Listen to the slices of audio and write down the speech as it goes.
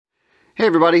Hey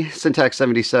everybody,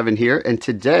 Syntax77 here, and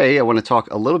today I want to talk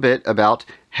a little bit about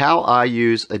how I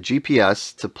use a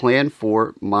GPS to plan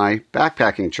for my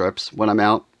backpacking trips when I'm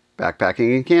out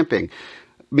backpacking and camping.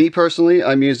 Me personally,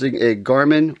 I'm using a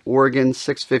Garmin Oregon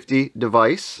 650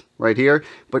 device right here,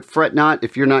 but fret not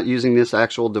if you're not using this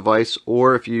actual device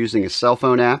or if you're using a cell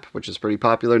phone app, which is pretty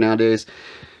popular nowadays.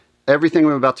 Everything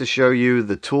I'm about to show you,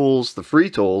 the tools, the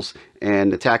free tools,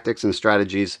 and the tactics and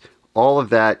strategies, all of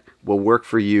that will work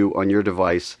for you on your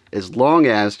device as long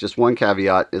as, just one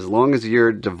caveat, as long as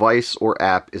your device or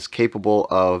app is capable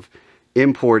of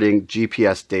importing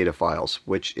GPS data files,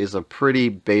 which is a pretty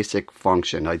basic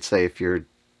function. I'd say if your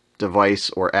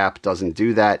device or app doesn't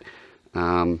do that,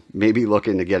 maybe look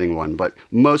into getting one, but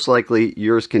most likely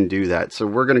yours can do that. So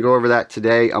we're going to go over that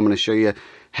today. I'm going to show you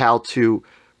how to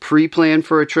pre-plan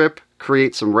for a trip,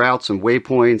 create some routes and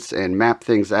waypoints and map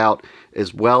things out,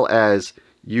 as well as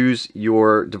use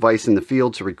your device in the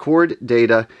field to record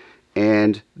data,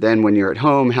 and then when you're at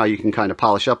home, how you can kind of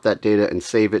polish up that data and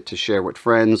save it to share with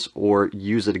friends or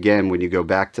use it again when you go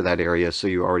back to that area, so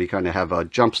you already kind of have a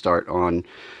jump start on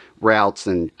routes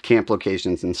and camp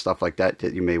locations and stuff like that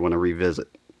that you may want to revisit.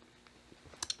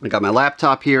 I got my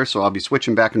laptop here, so I'll be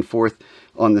switching back and forth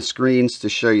on the screens to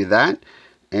show you that.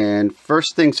 And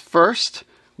first things first,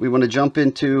 we want to jump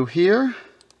into here,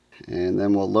 and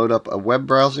then we'll load up a web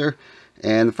browser.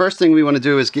 And the first thing we want to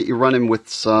do is get you running with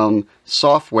some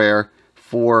software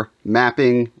for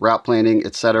mapping, route planning,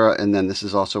 etc. And then this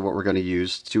is also what we're going to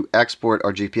use to export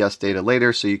our GPS data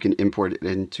later so you can import it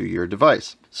into your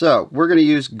device. So we're going to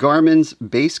use Garmin's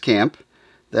Basecamp.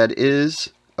 That is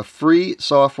a free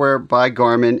software by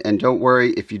Garmin. And don't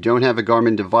worry, if you don't have a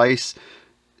Garmin device,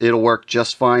 it'll work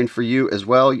just fine for you as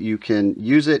well. You can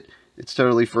use it. It's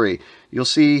totally free. You'll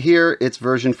see here it's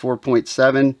version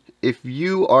 4.7. If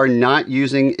you are not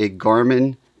using a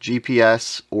Garmin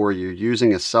GPS or you're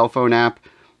using a cell phone app,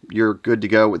 you're good to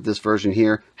go with this version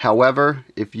here. However,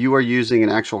 if you are using an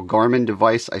actual Garmin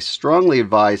device, I strongly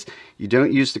advise you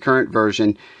don't use the current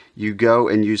version. You go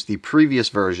and use the previous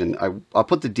version. I'll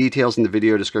put the details in the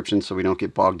video description so we don't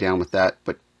get bogged down with that.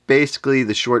 But basically,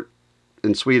 the short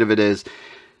and sweet of it is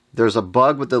there's a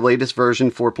bug with the latest version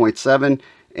 4.7,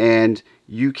 and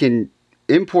you can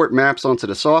import maps onto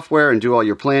the software and do all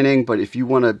your planning, but if you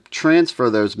want to transfer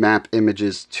those map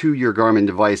images to your Garmin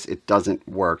device, it doesn't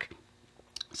work.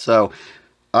 So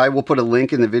I will put a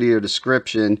link in the video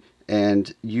description,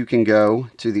 and you can go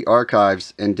to the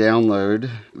archives and download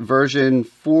version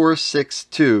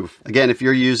 4.6.2. Again, if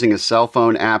you're using a cell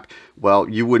phone app, well,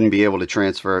 you wouldn't be able to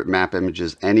transfer map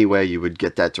images anyway. You would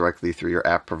get that directly through your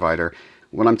app provider.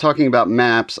 When I'm talking about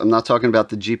maps, I'm not talking about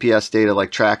the GPS data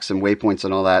like tracks and waypoints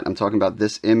and all that. I'm talking about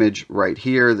this image right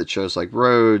here that shows like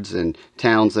roads and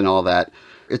towns and all that.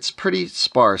 It's pretty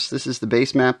sparse. This is the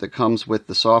base map that comes with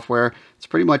the software. It's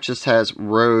pretty much just has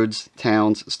roads,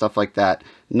 towns, stuff like that.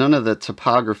 None of the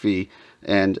topography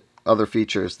and other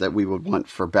features that we would want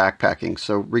for backpacking.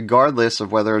 So regardless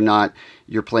of whether or not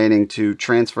you're planning to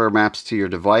transfer maps to your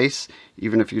device,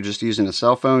 even if you're just using a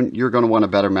cell phone, you're going to want a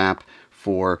better map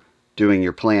for doing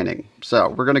your planning. So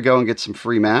we're going to go and get some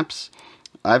free maps.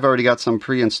 I've already got some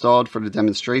pre-installed for the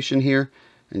demonstration here,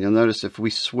 and you'll notice if we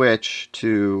switch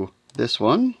to this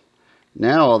one,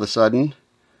 now all of a sudden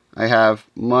I have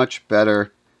much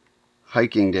better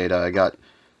hiking data. I got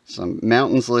some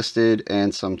mountains listed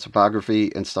and some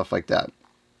topography and stuff like that.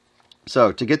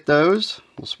 So to get those,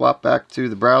 we'll swap back to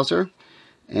the browser,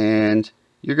 and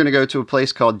you're going to go to a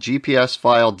place called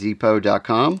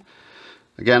gpsfiledepot.com.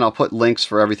 Again, I'll put links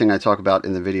for everything I talk about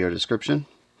in the video description.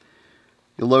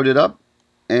 You'll load it up,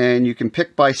 and you can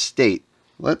pick by state.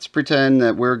 Let's pretend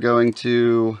that we're going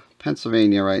to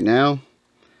Pennsylvania right now.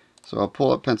 So I'll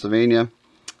pull up Pennsylvania,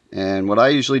 and what I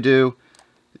usually do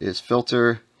is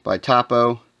filter by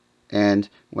topo. And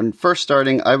when first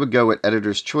starting, I would go with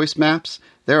Editor's Choice Maps.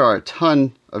 There are a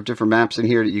ton of different maps in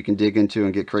here that you can dig into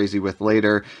and get crazy with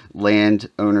later.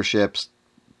 Land ownerships,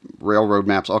 railroad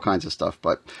maps, all kinds of stuff.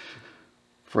 But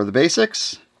for the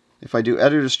basics, if I do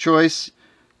Editor's Choice,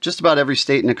 just about every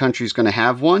state in the country is going to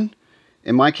have one.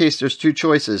 In my case, there's two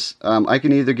choices. I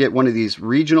can either get one of these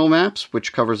regional maps,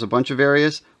 which covers a bunch of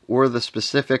areas, or the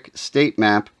specific state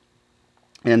map,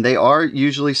 and they are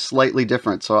usually slightly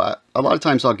different. So a lot of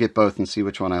times I'll get both and see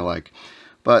which one I like.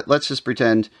 But let's just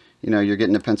pretend, you're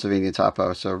getting a Pennsylvania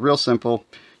topo. So real simple.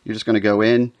 You're just going to go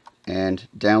in and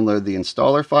download the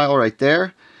installer file right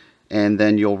there, and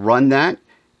then you'll run that.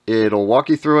 It'll walk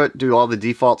you through it, do all the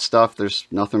default stuff. There's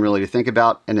nothing really to think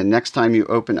about. And the next time you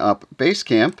open up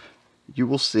Basecamp, you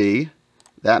will see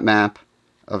that map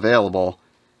available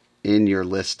in your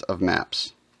list of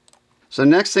maps. So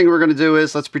next thing we're going to do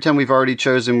is, let's pretend we've already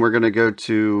chosen we're going to go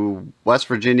to West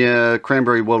Virginia,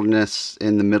 Cranberry Wilderness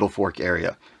in the Middle Fork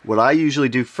area. What I usually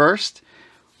do first,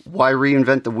 why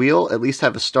reinvent the wheel? At least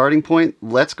have a starting point.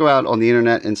 Let's go out on the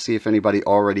internet and see if anybody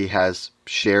already has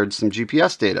shared some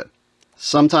GPS data.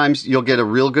 Sometimes you'll get a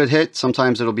real good hit.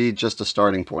 Sometimes it'll be just a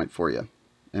starting point for you.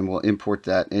 And we'll import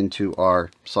that into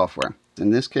our software.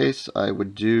 In this case, I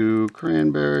would do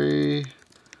Cranberry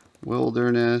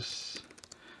Wilderness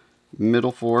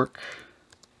Middle Fork.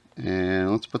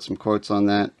 And let's put some quotes on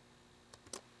that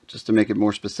just to make it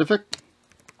more specific.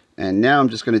 And now I'm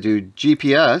just going to do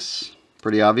GPS.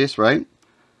 Pretty obvious, right?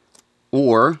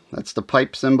 Or, that's the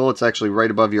pipe symbol. It's actually right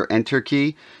above your enter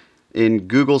key. In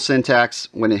Google syntax,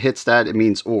 when it hits that, it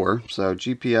means or. So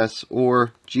GPS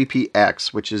or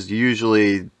GPX, which is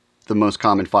usually the most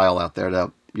common file out there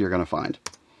that you're going to find.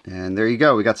 And there you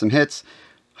go. We got some hits.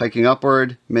 Hiking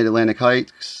Upward, Mid-Atlantic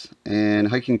Hikes, and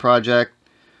Hiking Project,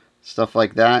 stuff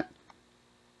like that.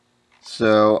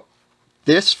 So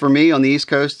this, for me, on the East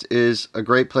Coast, is a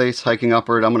great place. Hiking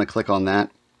Upward, I'm going to click on that.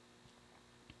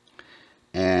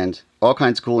 And all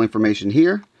kinds of cool information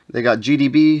here. They got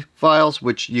GDB files,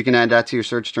 which you can add that to your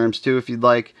search terms too if you'd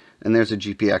like. And there's a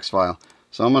GPX file.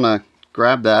 So I'm going to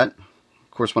grab that.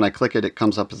 Of course, when I click it, it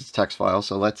comes up as a text file.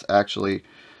 So let's actually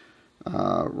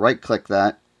right-click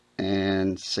that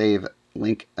and save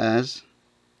link as.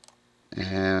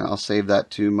 And I'll save that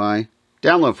to my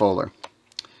download folder.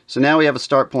 So now we have a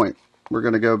start point. We're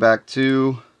going to go back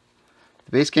to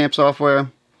the Basecamp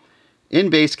software. In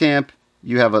Basecamp,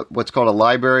 you have what's called a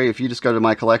library. If you just go to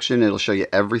My Collection, it'll show you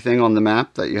everything on the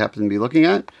map that you happen to be looking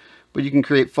at. But you can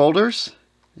create folders.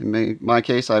 In my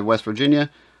case, I have West Virginia.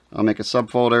 I'll make a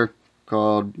subfolder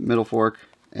called Middle Fork.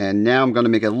 And now I'm going to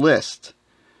make a list.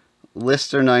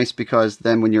 Lists are nice because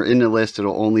then when you're in the list,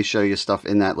 it'll only show you stuff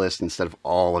in that list instead of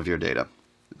all of your data.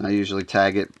 I usually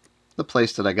tag it the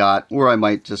place that I got, or I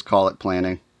might just call it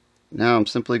planning. Now I'm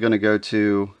simply going to go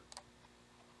to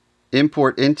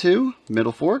Import into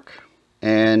Middle Fork.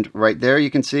 And right there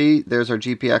you can see there's our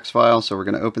GPX file, so we're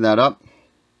going to open that up.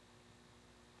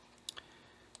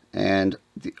 And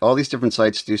all these different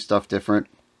sites do stuff different,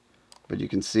 but you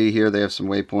can see here they have some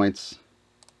waypoints.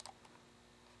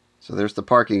 So there's the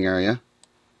parking area,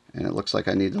 and it looks like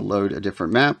I need to load a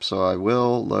different map, so I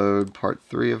will load part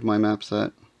 3 of my map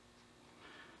set.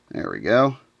 There we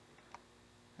go.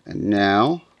 And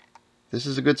now this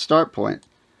is a good start point.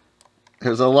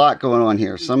 There's a lot going on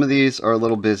here. Some of these are a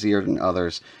little busier than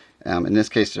others. In this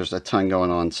case, there's a ton going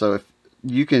on. So if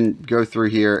you can go through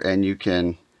here and you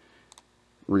can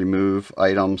remove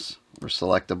items or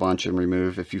select a bunch and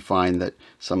remove if you find that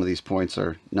some of these points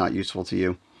are not useful to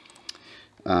you.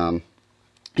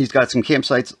 He's got some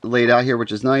campsites laid out here,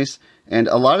 which is nice. And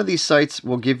a lot of these sites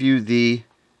will give you the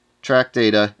track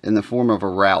data in the form of a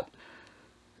route.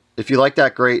 If you like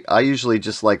that, great. I usually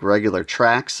just like regular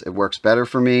tracks. It works better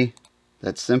for me.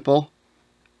 That's simple.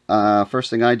 First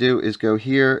thing I do is go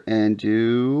here and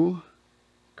do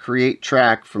create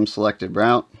track from selected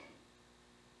route.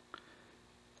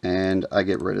 And I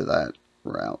get rid of that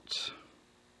route.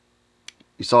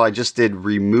 You saw I just did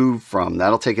remove from.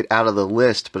 That'll take it out of the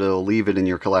list, but it'll leave it in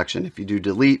your collection. If you do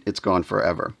delete, it's gone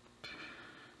forever.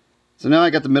 So now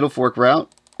I got the Middle Fork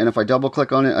route. And if I double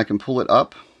click on it, I can pull it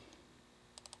up.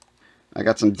 I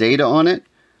got some data on it.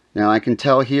 Now I can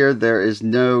tell here there is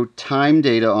no time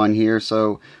data on here,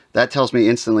 so that tells me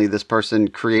instantly this person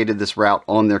created this route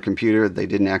on their computer. They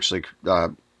didn't actually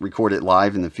record it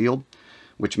live in the field,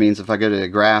 which means if I go to the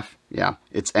graph, yeah,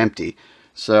 it's empty.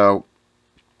 So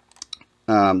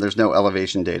there's no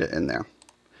elevation data in there.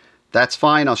 That's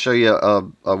fine. I'll show you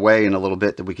a way in a little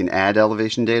bit that we can add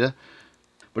elevation data,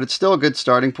 but it's still a good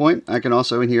starting point. I can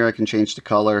also in here, I can change the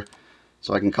color,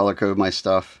 so I can color code my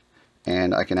stuff,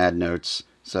 and I can add notes.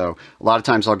 So a lot of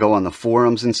times I'll go on the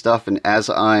forums and stuff, and as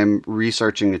I'm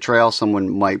researching the trail, someone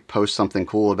might post something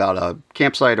cool about a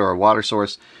campsite or a water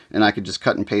source, and I could just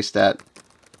cut and paste that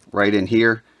right in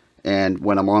here. And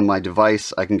when I'm on my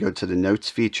device, I can go to the notes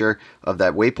feature of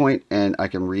that waypoint, and I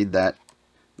can read that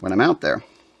when I'm out there.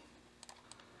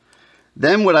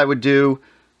 Then what I would do,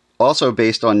 also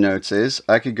based on notes, is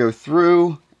I could go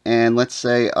through, and let's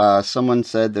say someone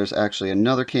said there's actually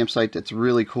another campsite that's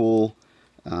really cool.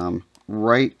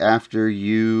 Right after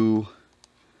you,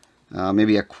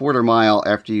 maybe a quarter mile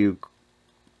after you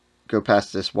go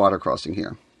past this water crossing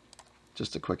here.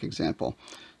 Just a quick example.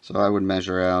 So I would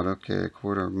measure out, okay, a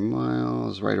quarter mile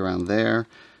is right around there.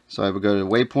 So I would go to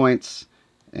waypoints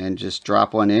and just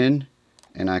drop one in,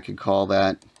 and I could call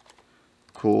that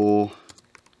cool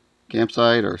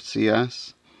campsite or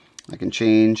CS. I can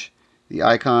change the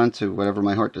icon to whatever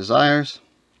my heart desires.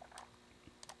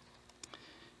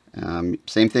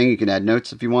 Same thing, you can add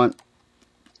notes if you want.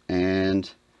 And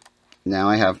now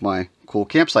I have my cool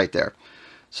campsite there.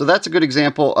 So that's a good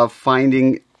example of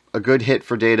finding a good hit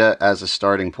for data as a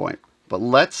starting point. But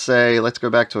let's go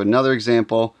back to another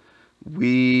example.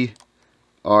 We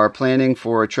are planning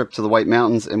for a trip to the White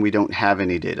Mountains and we don't have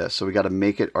any data, so we got to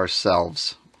make it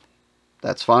ourselves.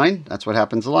 That's fine. That's what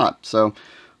happens a lot. So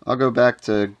I'll go back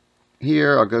to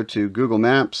here. I'll go to Google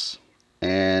Maps,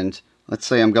 and let's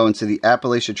say I'm going to the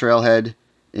Appalachia Trailhead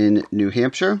in New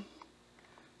Hampshire,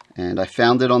 and I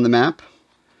found it on the map.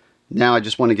 Now I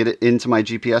just want to get it into my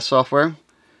GPS software.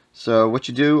 So what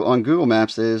you do on Google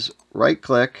Maps is right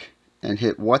click and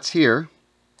hit what's here.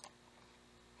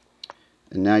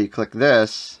 And now you click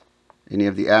this and you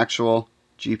have the actual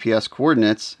GPS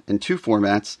coordinates in two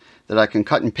formats that I can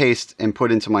cut and paste and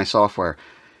put into my software.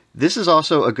 This is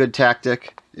also a good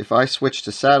tactic. If I switch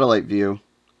to satellite view,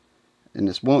 and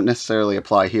this won't necessarily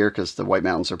apply here because the White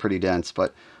Mountains are pretty dense,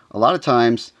 but a lot of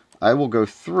times I will go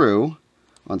through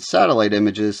on satellite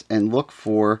images and look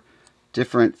for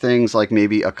different things, like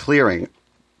maybe a clearing.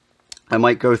 I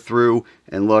might go through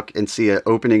and look and see an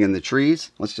opening in the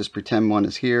trees. Let's just pretend one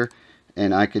is here,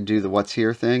 and I could do the what's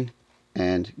here thing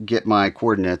and get my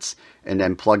coordinates and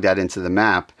then plug that into the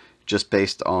map just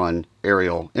based on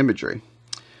aerial imagery.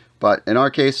 But in our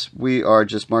case, we are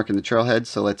just marking the trailhead,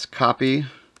 so let's copy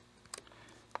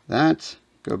that,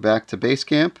 go back to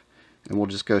Basecamp, and we'll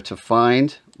just go to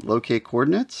Find, Locate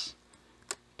Coordinates,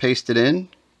 paste it in,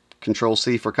 Control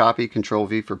C for copy, Control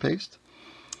V for paste,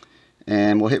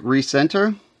 and we'll hit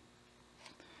Recenter,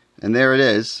 and there it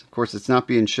is. Of course, it's not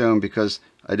being shown because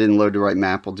I didn't load the right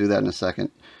map. We'll do that in a second.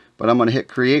 But I'm going to hit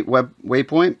Create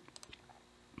Waypoint.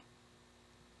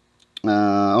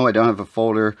 Oh, I don't have a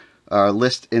folder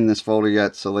list in this folder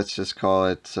yet, so let's just call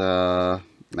it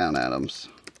Mount Adams.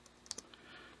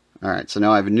 Alright, so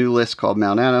now I have a new list called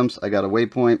Mount Adams. I got a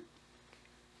waypoint,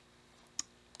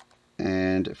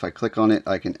 and if I click on it,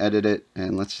 I can edit it,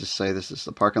 and let's just say this is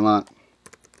the parking lot.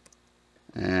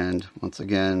 And once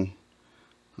again,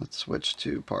 let's switch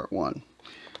to part 1.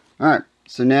 Alright,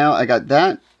 so now I got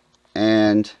that,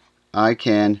 and I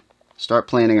can start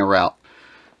planning a route.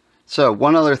 So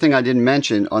one other thing I didn't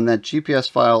mention, on that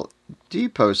GPS file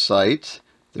depot site,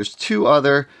 there's two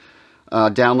other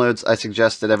downloads I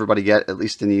suggest that everybody get, at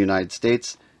least in the United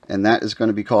States, and that is going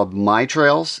to be called My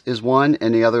Trails is one,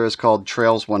 and the other is called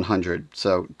Trails 100.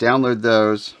 So download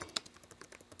those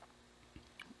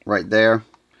right there,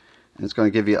 and it's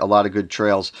going to give you a lot of good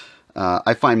trails.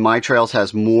 I find My Trails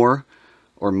has more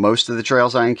or most of the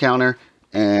trails I encounter,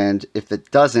 and if it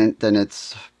doesn't, then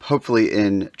it's hopefully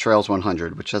in Trails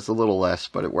 100, which has a little less,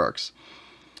 but it works.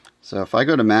 So if I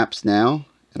go to Maps now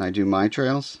and I do My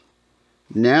Trails,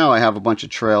 now I have a bunch of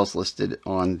trails listed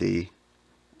on the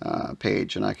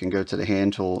page, and I can go to the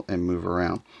hand tool and move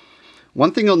around.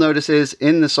 One thing you'll notice is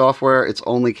in the software, it's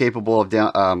only capable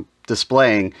of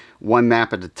displaying one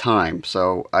map at a time.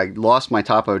 So I lost my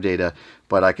topo data,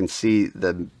 but I can see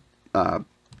the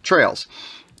trails.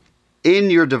 In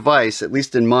your device, at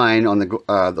least in mine, on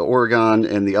the Oregon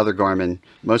and the other Garmin,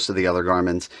 most of the other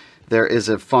Garmins, there is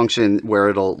a function where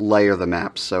it'll layer the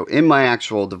maps. So in my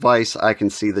actual device, I can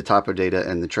see the topo data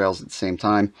and the trails at the same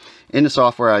time. In the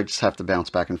software, I just have to bounce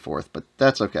back and forth, but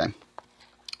that's okay.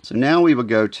 So now we will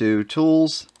go to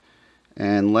Tools,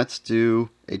 and let's do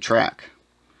a track.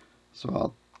 So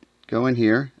I'll go in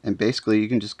here, and basically you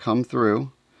can just come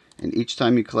through, and each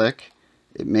time you click,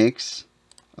 it makes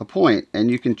a point, and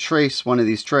you can trace one of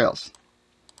these trails.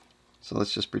 So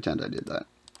let's just pretend I did that.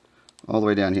 All the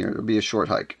way down here. It'll be a short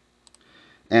hike.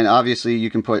 And obviously you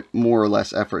can put more or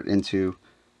less effort into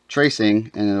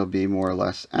tracing, and it'll be more or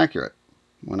less accurate.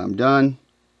 When I'm done,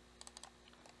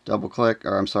 double click,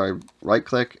 or I'm sorry, right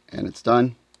click, and it's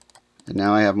done. And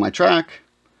now I have my track,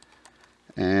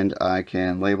 and I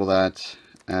can label that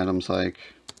Adams Hike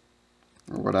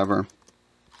or whatever.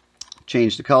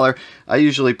 Change the color. I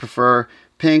usually prefer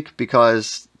pink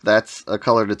because that's a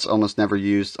color that's almost never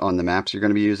used on the maps you're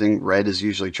going to be using. Red is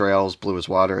usually trails, blue is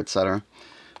water, etc.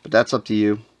 But that's up to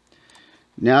you.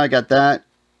 Now I got that,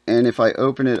 and if I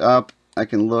open it up, I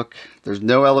can look. There's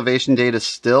no elevation data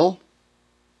still,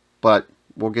 but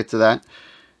we'll get to that.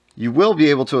 You will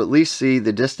be able to at least see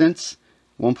the distance,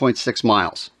 1.6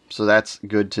 miles. So that's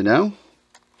good to know.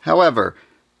 However,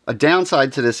 a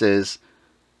downside to this is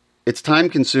it's time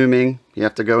consuming. You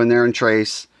have to go in there and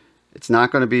trace. It's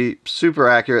not going to be super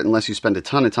accurate unless you spend a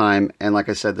ton of time, and like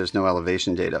I said, there's no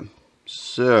elevation data.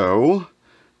 So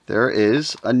there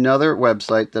is another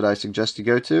website that I suggest you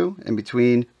go to, and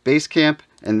between Basecamp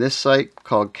and this site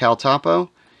called Caltopo,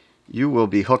 you will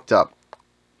be hooked up.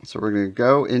 So we're going to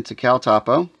go into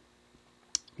Caltopo.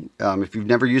 If you've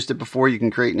never used it before, you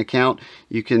can create an account.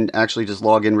 You can actually just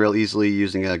log in real easily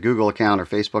using a Google account or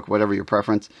Facebook, whatever your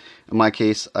preference. In my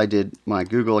case, I did my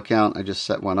Google account. I just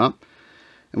set one up.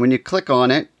 And when you click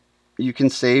on it, you can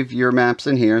save your maps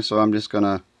in here. So I'm just going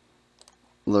to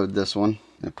load this one.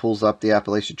 It pulls up the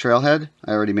Appalachian Trailhead.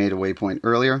 I already made a waypoint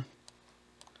earlier.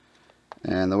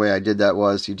 And the way I did that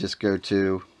was you just go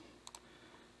to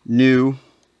New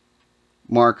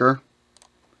Marker,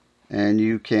 and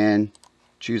you can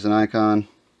choose an icon.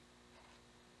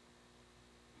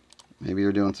 Maybe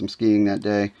you're doing some skiing that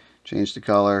day. Change the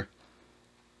color.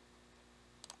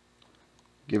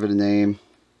 Give it a name.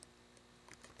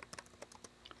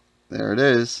 There it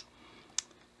is.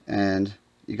 And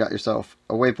you got yourself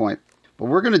a waypoint. But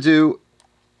we're going to do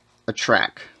a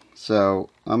track. So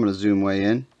I'm going to zoom way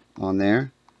in on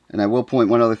there. And I will point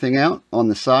one other thing out. On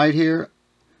the side here,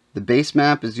 the base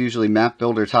map is usually Map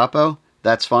Builder Topo.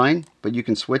 That's fine, but you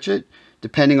can switch it.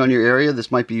 Depending on your area,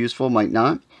 this might be useful, might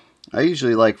not. I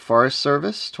usually like Forest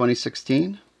Service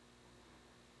 2016.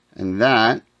 And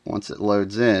that, once it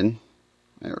loads in,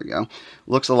 there we go,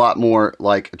 looks a lot more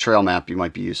like a trail map you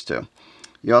might be used to.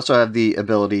 You also have the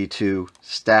ability to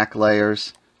stack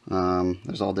layers.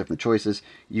 There's all different choices.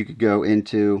 You could go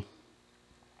into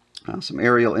some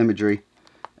aerial imagery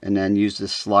and then use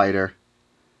this slider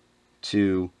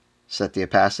to set the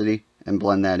opacity and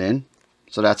blend that in.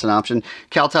 So that's an option.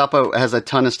 Caltopo has a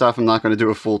ton of stuff. I'm not going to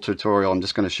do a full tutorial. I'm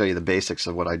just going to show you the basics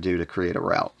of what I do to create a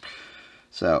route.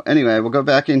 So anyway, we'll go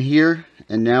back in here,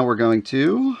 and now we're going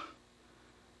to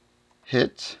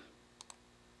hit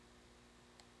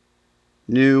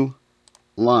New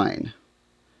Line.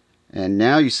 And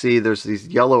now you see there's these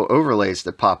yellow overlays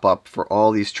that pop up for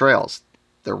all these trails.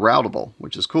 They're routable,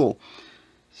 which is cool.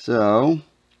 So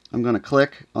I'm going to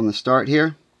click on the start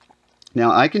here.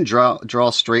 Now I can draw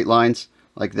straight lines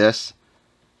like this,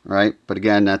 right? But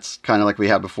again, that's kind of like we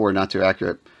had before, not too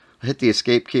accurate. I hit the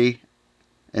escape key,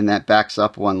 and that backs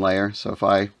up one layer. So if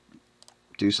I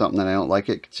do something that I don't like,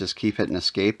 it just keep hitting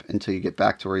escape until you get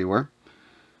back to where you were.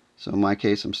 So in my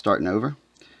case, I'm starting over.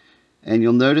 And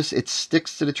you'll notice it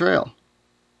sticks to the trail.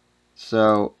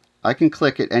 So I can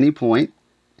click at any point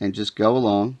and just go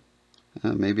along.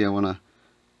 Maybe I want to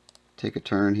take a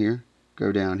turn here,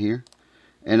 go down here.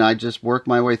 And I just work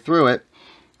my way through it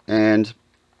and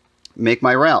make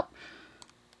my route.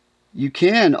 You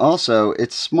can also,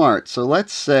 it's smart. So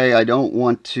let's say I don't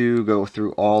want to go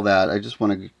through all that. I just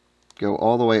want to go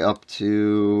all the way up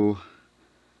to,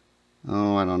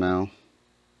 oh, I don't know,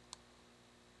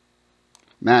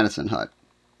 Madison Hut.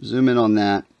 Zoom in on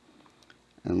that,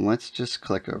 and let's just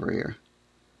click over here.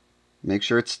 Make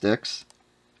sure it sticks.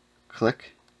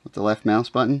 Click with the left mouse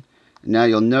button. And now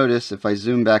you'll notice if I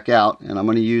zoom back out, and I'm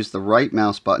going to use the right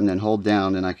mouse button and hold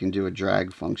down, and I can do a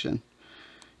drag function.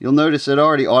 You'll notice it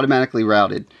already automatically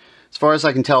routed. As far as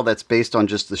I can tell, that's based on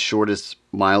just the shortest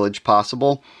mileage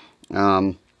possible.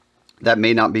 That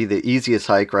may not be the easiest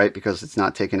hike, right, because it's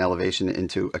not taking elevation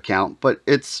into account, but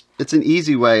it's an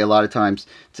easy way a lot of times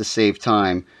to save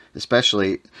time,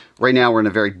 especially right now we're in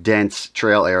a very dense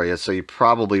trail area, so you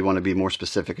probably want to be more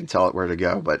specific and tell it where to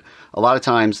go. But a lot of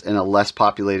times in a less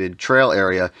populated trail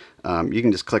area, you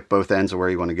can just click both ends of where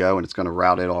you want to go, and it's going to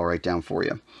route it all right down for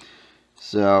you.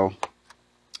 So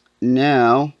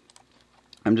now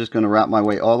I'm just going to route my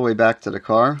way all the way back to the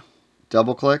car,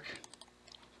 double click,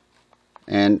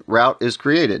 and route is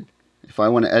created. If I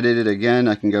want to edit it again,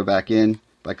 I can go back in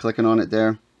by clicking on it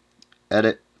there,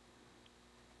 edit.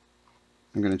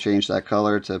 I'm going to change that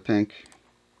color to pink,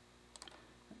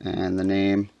 and the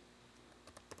name,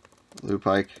 Loop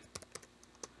Hike.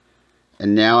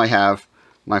 And now I have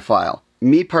my file.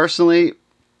 Me personally,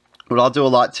 what I'll do a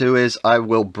lot too is I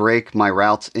will break my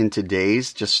routes into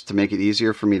days just to make it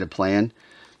easier for me to plan.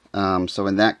 So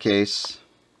in that case,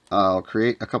 I'll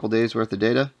create a couple days worth of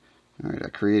data. Alright, I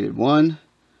created one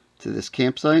to this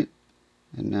campsite,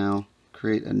 and now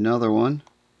create another one,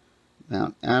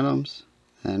 Mount Adams,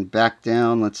 and back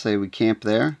down. Let's say we camp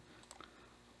there,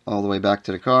 all the way back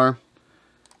to the car.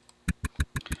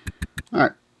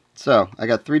 Alright, so I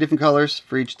got 3 different colors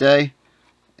for each day,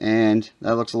 and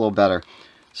that looks a little better.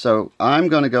 So I'm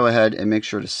going to go ahead and make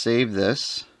sure to save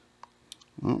this.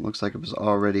 Well, it looks like it was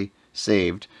already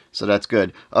saved, so that's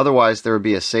good. Otherwise, there would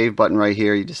be a save button right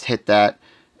here. You just hit that,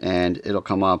 and it'll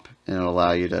come up and it'll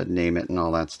allow you to name it and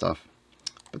all that stuff.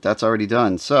 But that's already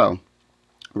done. So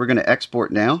we're going to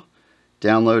export now,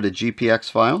 download a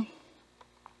GPX file.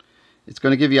 It's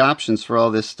going to give you options for all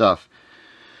this stuff.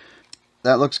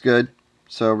 That looks good.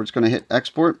 So we're just going to hit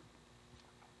export.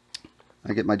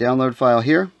 I get my download file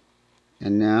here,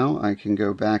 and now I can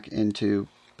go back into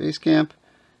Basecamp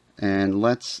And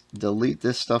let's delete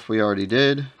this stuff we already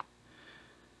did.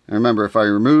 And remember, if I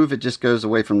remove, it just goes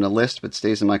away from the list, but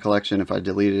stays in my collection. If I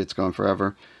delete it, it's gone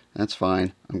forever. That's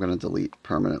fine. I'm going to delete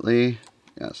permanently.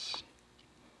 Yes.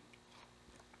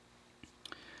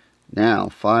 Now,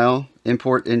 File,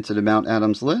 Import into the Mount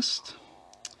Adams list.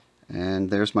 And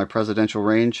there's my presidential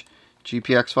range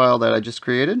GPX file that I just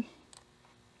created.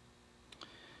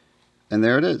 And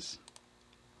there it is.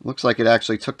 Looks like it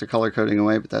actually took the color coding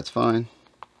away, but that's fine.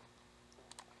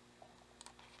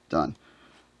 Done.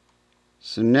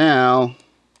 So now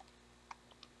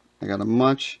I got a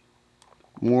much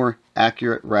more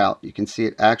accurate route. You can see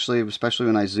it actually, especially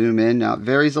when I zoom in. Now it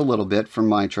varies a little bit from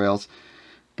my trails,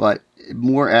 but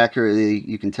more accurately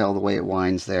you can tell the way it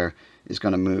winds there is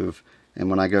going to move. And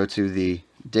when I go to the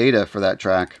data for that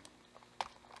track,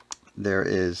 there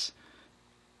is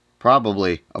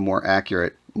probably a more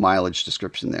accurate mileage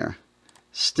description there.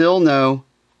 Still no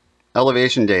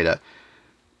elevation data.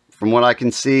 From what I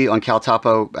can see on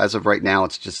Caltopo, as of right now,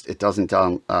 it doesn't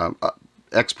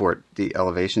export the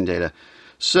elevation data.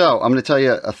 So I'm going to tell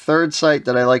you a third site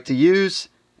that I like to use,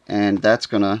 and that's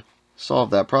going to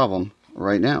solve that problem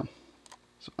right now.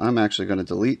 So I'm actually going to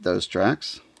delete those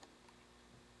tracks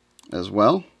as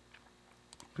well,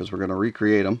 because we're going to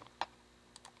recreate them.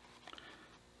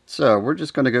 So we're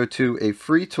just going to go to a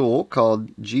free tool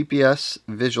called GPS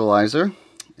Visualizer,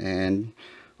 and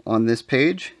on this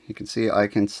page you can see I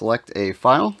can select a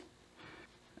file,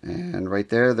 and right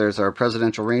there's our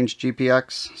presidential range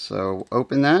GPX. So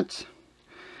open that.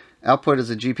 Output is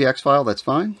a GPX file, that's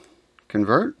fine.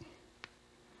 Convert.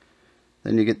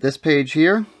 Then you get this page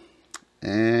here,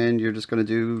 and you're just going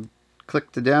to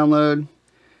click to download,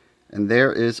 and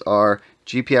there is our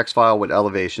GPX file with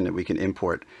elevation that we can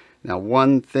import. Now,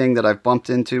 one thing that I've bumped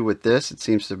into with this, it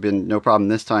seems to have been no problem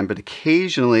this time, but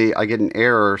occasionally I get an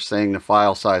error saying the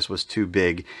file size was too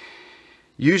big.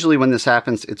 Usually when this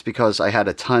happens, it's because I had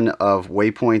a ton of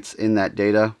waypoints in that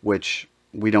data, which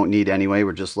we don't need anyway.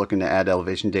 We're just looking to add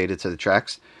elevation data to the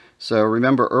tracks. So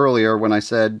remember earlier when I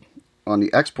said on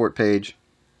the export page,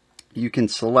 you can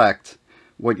select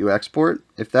what you export.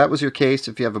 If that was your case,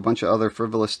 if you have a bunch of other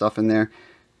frivolous stuff in there,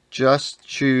 just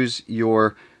choose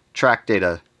your track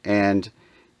data. And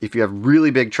if you have really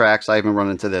big tracks, I haven't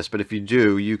run into this, but if you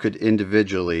do, you could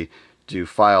individually do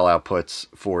file outputs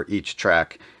for each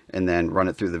track and then run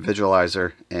it through the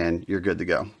visualizer and you're good to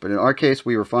go. But in our case,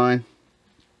 we were fine.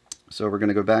 So we're going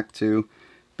to go back to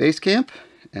Basecamp,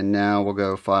 and now we'll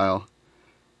go File,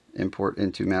 Import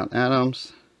into Mount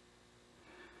Adams.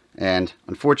 And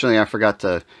unfortunately, I forgot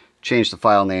to change the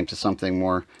file name to something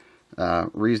more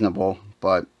reasonable,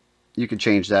 but you could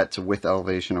change that to with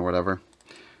elevation or whatever.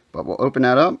 But we'll open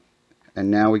that up,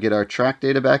 and now we get our track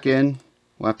data back in.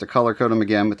 We'll have to color code them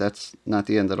again, but that's not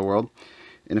the end of the world.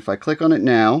 And if I click on it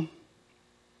now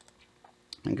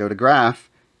and go to graph,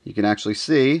 you can actually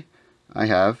see I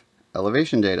have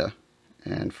elevation data.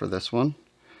 And for this one,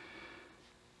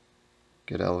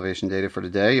 get elevation data for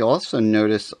today. You'll also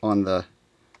notice on the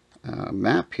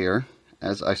map here,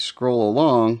 as I scroll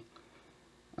along,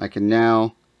 I can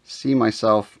now see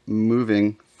myself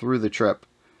moving through the trip,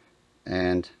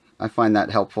 and I find that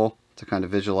helpful to kind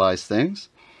of visualize things.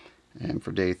 And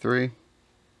for day 3,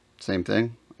 same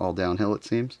thing, all downhill it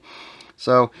seems.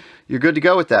 So you're good to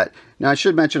go with that. Now I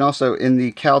should mention also in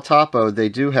the Caltopo they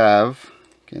do have,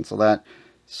 cancel that,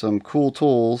 some cool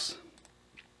tools.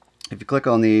 If you click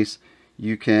on these,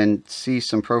 you can see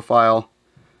some profile.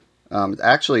 It's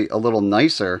actually a little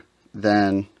nicer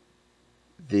than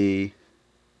the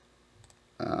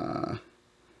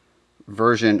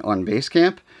version on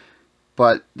Basecamp.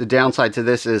 But the downside to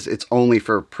this is it's only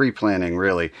for pre-planning,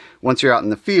 really. Once you're out in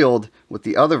the field with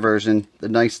the other version, the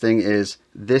nice thing is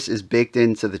this is baked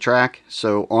into the track.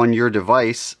 So on your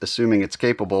device, assuming it's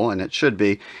capable, and it should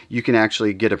be, you can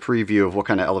actually get a preview of what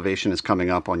kind of elevation is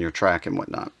coming up on your track and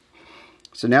whatnot.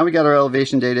 So now we got our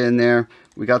elevation data in there.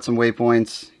 We got some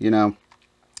waypoints. You know,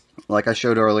 like I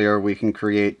showed earlier, we can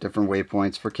create different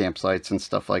waypoints for campsites and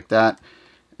stuff like that.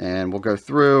 And we'll go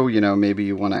through, you know, maybe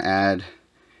you want to add,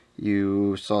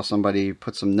 you saw somebody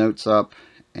put some notes up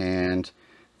and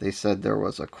they said there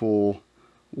was a cool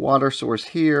water source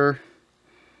here.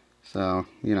 So,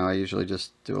 you know, I usually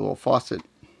just do a little faucet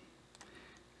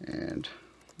and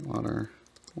water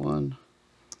 1.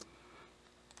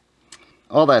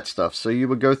 All that stuff. So you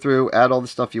would go through, add all the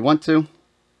stuff you want to.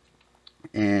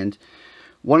 And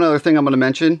one other thing I'm going to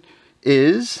mention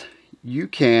is you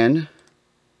can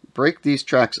break these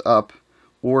tracks up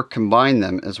or combine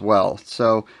them as well.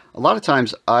 So a lot of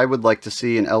times I would like to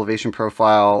see an elevation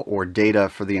profile or data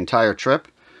for the entire trip.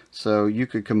 So you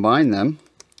could combine them.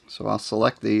 So I'll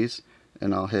select these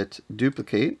and I'll hit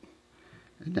duplicate.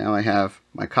 And now I have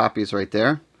my copies right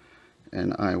there,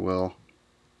 and I will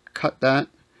cut that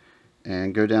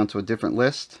and go down to a different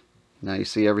list. Now you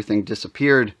see everything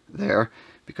disappeared there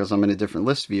because I'm in a different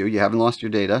list view. You haven't lost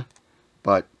your data,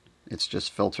 but it's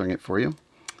just filtering it for you.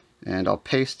 And I'll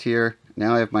paste here.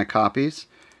 Now I have my copies,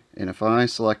 and if I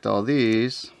select all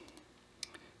these,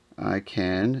 I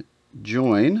can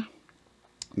join,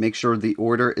 make sure the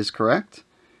order is correct,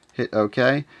 hit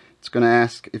OK. It's going to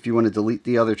ask if you want to delete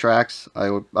the other tracks.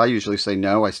 I usually say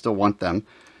no, I still want them.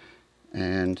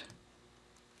 And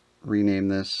rename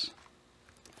this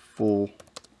full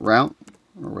route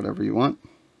or whatever you want.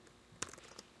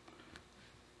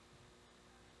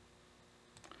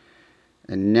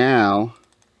 And now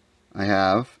I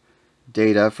have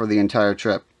data for the entire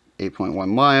trip. 8.1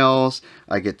 miles.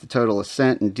 I get the total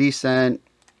ascent and descent.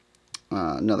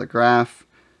 Another graph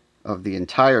of the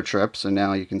entire trip. So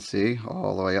now you can see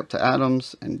all the way up to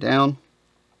Adams and down.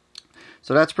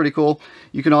 So that's pretty cool.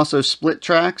 You can also split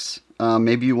tracks.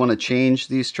 Maybe you want to change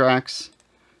these tracks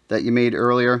that you made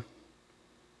earlier.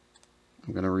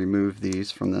 I'm going to remove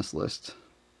these from this list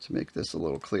to make this a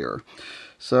little clearer.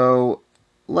 So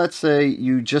let's say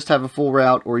you just have a full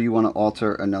route or you want to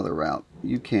alter another route.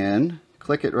 You can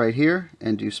click it right here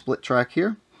and do split track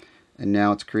here. And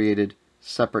now it's created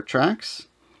separate tracks.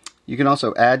 You can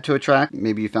also add to a track.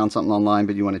 Maybe you found something online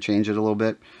but you want to change it a little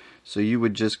bit. So you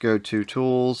would just go to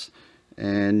Tools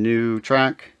and New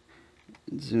Track.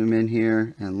 Zoom in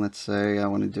here, and let's say I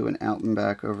want to do an out and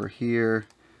back over here.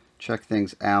 Check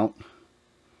things out.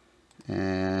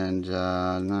 And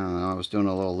no, I was doing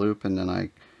a little loop and then I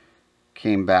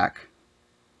came back.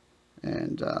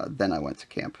 And then I went to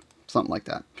camp. Something like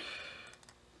that.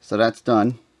 So that's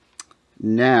done.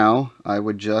 Now I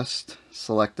would just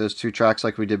select those two tracks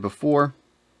like we did before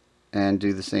and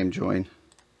do the same join.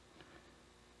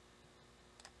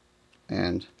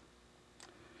 And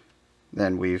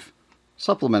then we've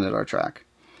supplemented our track.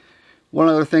 One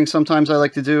other thing sometimes I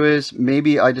like to do is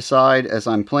maybe I decide as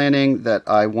I'm planning that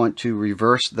I want to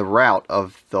reverse the route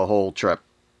of the whole trip.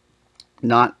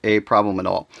 Not a problem at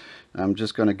all. I'm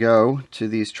just going to go to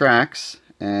these tracks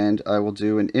and I will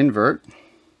do an invert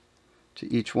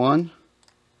to each one.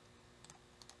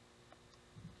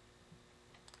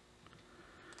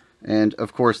 And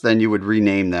of course then you would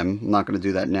rename them. I'm not going to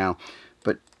do that now.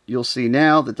 But you'll see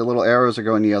now that the little arrows are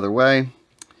going the other way.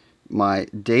 My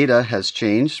data has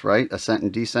changed, right? Ascent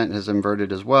and descent has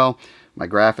inverted as well. My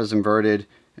graph is inverted,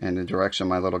 and the direction of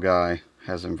my little guy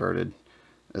has inverted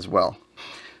as well.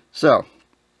 So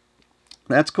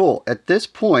that's cool. At this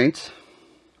point,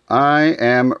 I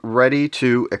am ready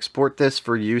to export this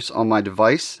for use on my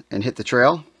device and hit the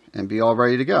trail and be all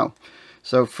ready to go.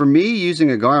 So for me, using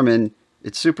a Garmin,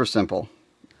 it's super simple.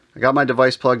 I got my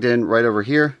device plugged in right over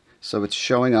here, so it's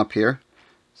showing up here.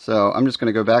 So I'm just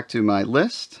going to go back to my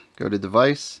list, go to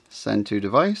device, send to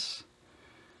device.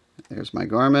 There's my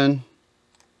Garmin.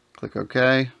 Click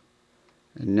OK.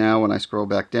 And now when I scroll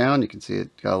back down, you can see it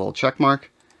got a little check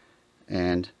mark.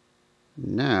 And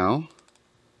now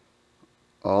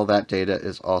all that data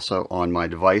is also on my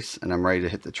device and I'm ready to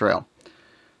hit the trail.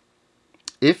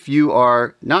 If you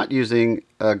are not using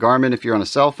a Garmin, if you're on a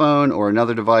cell phone or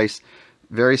another device,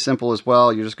 very simple as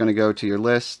well. You're just going to go to your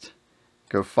list,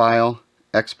 go File,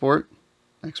 Export,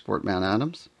 Export Mount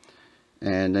Adams,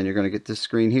 and then you're going to get this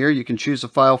screen here. You can choose a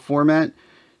file format,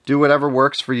 do whatever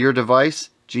works for your device.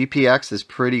 GPX is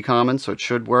pretty common, so it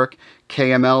should work.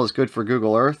 KML is good for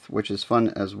Google Earth, which is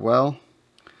fun as well.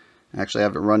 I actually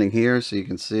have it running here so you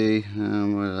can see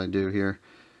what did I do here.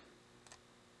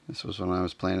 This was when I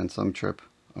was planning some trip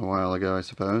a while ago, I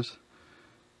suppose.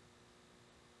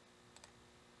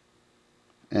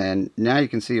 And now you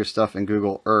can see your stuff in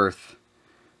Google Earth,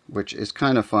 which is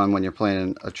kind of fun when you're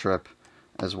planning a trip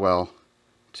as well,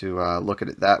 to look at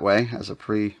it that way as a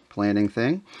pre-planning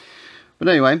thing. But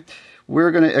anyway,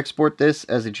 we're going to export this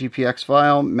as a GPX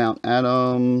file, Mount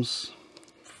Adams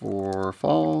for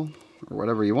fall, or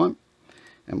whatever you want,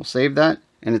 and we'll save that,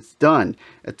 and it's done.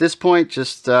 At this point,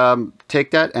 just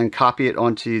take that and copy it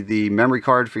onto the memory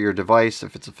card for your device,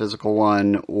 if it's a physical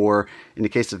one, or in the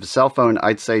case of a cell phone,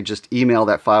 I'd say just email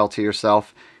that file to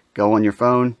yourself. Go on your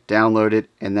phone, download it,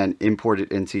 and then import it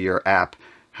into your app,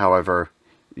 however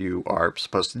you are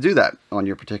supposed to do that on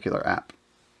your particular app.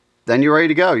 Then you're ready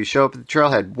to go. You show up at the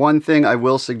trailhead. One thing I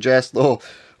will suggest,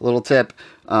 little tip,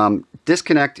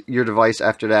 disconnect your device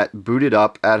after that, boot it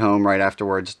up at home right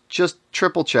afterwards. Just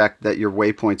triple check that your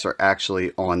waypoints are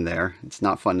actually on there. It's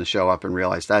not fun to show up and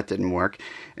realize that didn't work.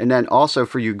 And then also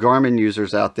for you Garmin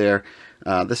users out there,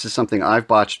 This is something I've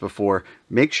botched before.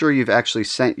 Make sure you've actually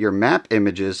sent your map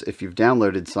images, if you've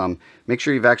downloaded some, make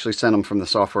sure you've actually sent them from the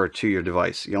software to your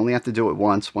device. You only have to do it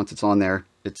once. Once it's on there,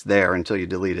 it's there until you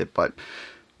delete it. But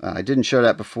I didn't show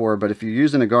that before, but if you're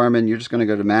using a Garmin, you're just going to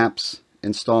go to Maps,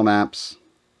 Install Maps.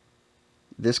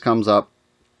 This comes up,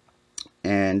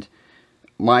 and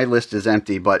my list is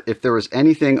empty, but if there was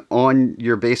anything on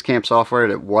your Basecamp software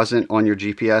that wasn't on your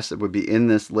GPS, it would be in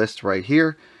this list right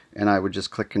here, and I would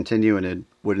just click continue and it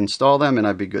would install them and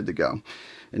I'd be good to go.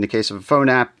 In the case of a phone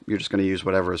app, you're just going to use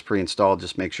whatever is pre-installed.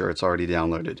 Just make sure it's already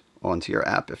downloaded onto your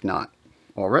app if not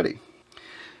already.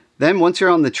 Then once you're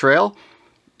on the trail,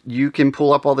 you can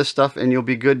pull up all this stuff and you'll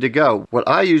be good to go. What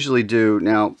I usually do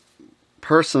now,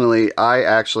 personally, I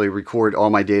actually record all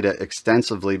my data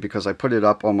extensively because I put it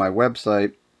up on my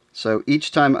website. So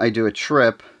each time I do a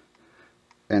trip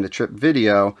and a trip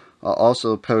video, I'll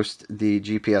also post the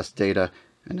GPS data,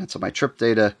 and that's on my trip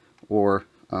data or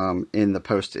in the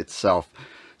post itself.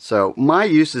 So my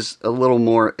use is a little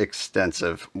more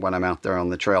extensive when I'm out there on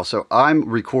the trail. So I'm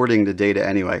recording the data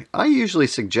anyway. I usually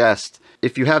suggest,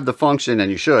 if you have the function,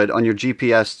 and you should, on your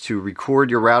GPS to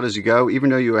record your route as you go, even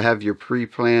though you have your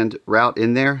pre-planned route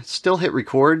in there, still hit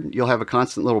record. You'll have a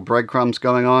constant little breadcrumbs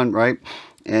going on, right?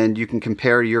 And you can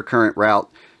compare your current route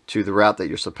to the route that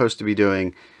you're supposed to be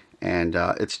doing. And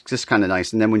it's just kind of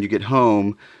nice. And then when you get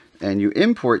home and you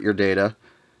import your data,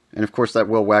 and of course that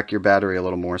will whack your battery a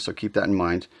little more, so keep that in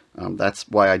mind. That's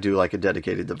why I do like a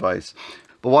dedicated device.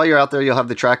 But while you're out there, you'll have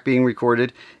the track being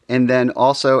recorded. And then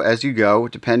also as you go,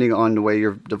 depending on the way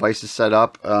your device is set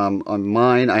up, on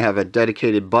mine I have a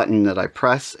dedicated button that I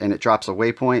press and it drops a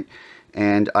waypoint.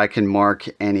 And I can mark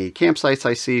any campsites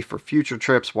I see for future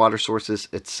trips, water sources,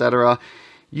 etc.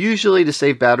 Usually to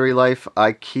save battery life,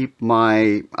 I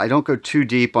don't go too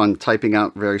deep on typing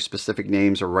out very specific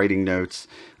names or writing notes.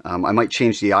 I might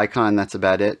change the icon, that's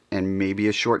about it, and maybe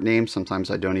a short name. Sometimes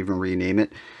I don't even rename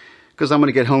it, because I'm going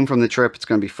to get home from the trip, it's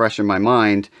going to be fresh in my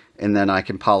mind, and then I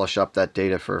can polish up that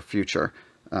data for a future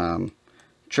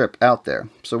trip out there.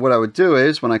 So what I would do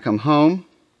is, when I come home,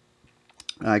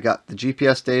 I got the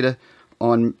GPS data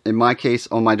on, in my case,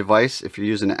 on my device. If you're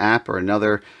using an app or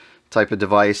another type of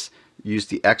device, use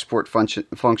the export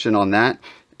function on that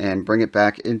and bring it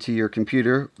back into your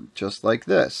computer just like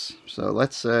this. So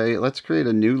let's create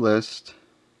a new list.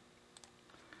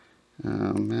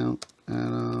 Mount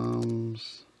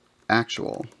Adams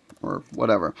actual, or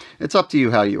whatever. It's up to you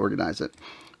how you organize it.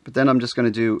 But then I'm just going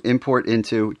to do import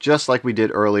into, just like we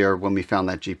did earlier when we found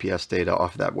that GPS data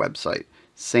off that website.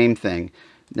 Same thing.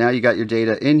 Now you got your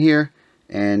data in here,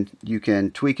 and you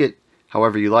can tweak it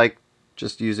however you like,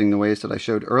 just using the ways that I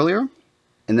showed earlier.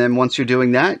 And then once you're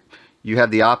doing that, you have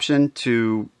the option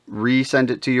to resend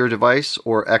it to your device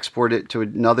or export it to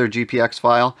another GPX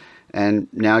file, and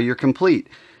now you're complete.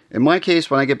 In my case,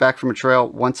 when I get back from a trail,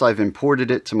 once I've imported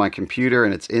it to my computer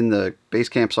and it's in the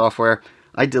Basecamp software,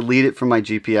 I delete it from my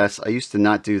GPS. I used to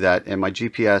not do that, and my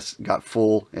GPS got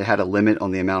full. It had a limit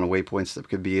on the amount of waypoints that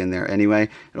could be in there anyway.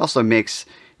 It also makes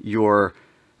your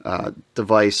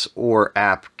device or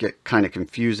app get kind of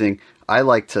confusing. I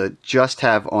like to just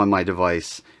have on my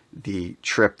device the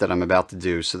trip that I'm about to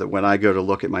do, so that when I go to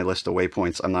look at my list of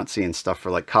waypoints, I'm not seeing stuff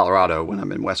for like Colorado when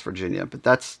I'm in West Virginia. But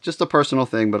that's just a personal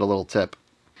thing, but a little tip.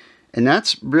 And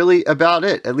that's really about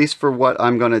it, at least for what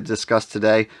I'm going to discuss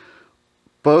today.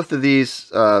 Both of these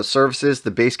services,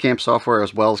 the Basecamp software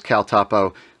as well as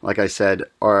Caltopo, like I said,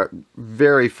 are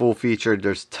very full-featured.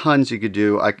 There's tons you could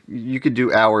do. You could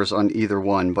do hours on either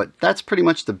one, but that's pretty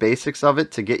much the basics of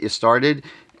it to get you started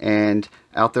and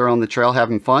out there on the trail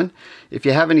having fun. If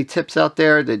you have any tips out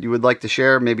there that you would like to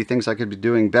share, maybe things I could be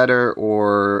doing better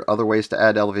or other ways to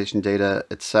add elevation data,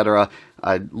 etc.,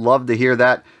 I'd love to hear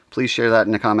that. Please share that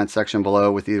in the comment section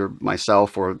below with either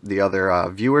myself or the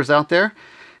other viewers out there.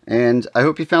 And I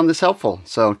hope you found this helpful.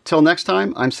 So till next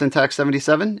time, I'm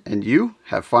Syntax77, and you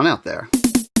have fun out there.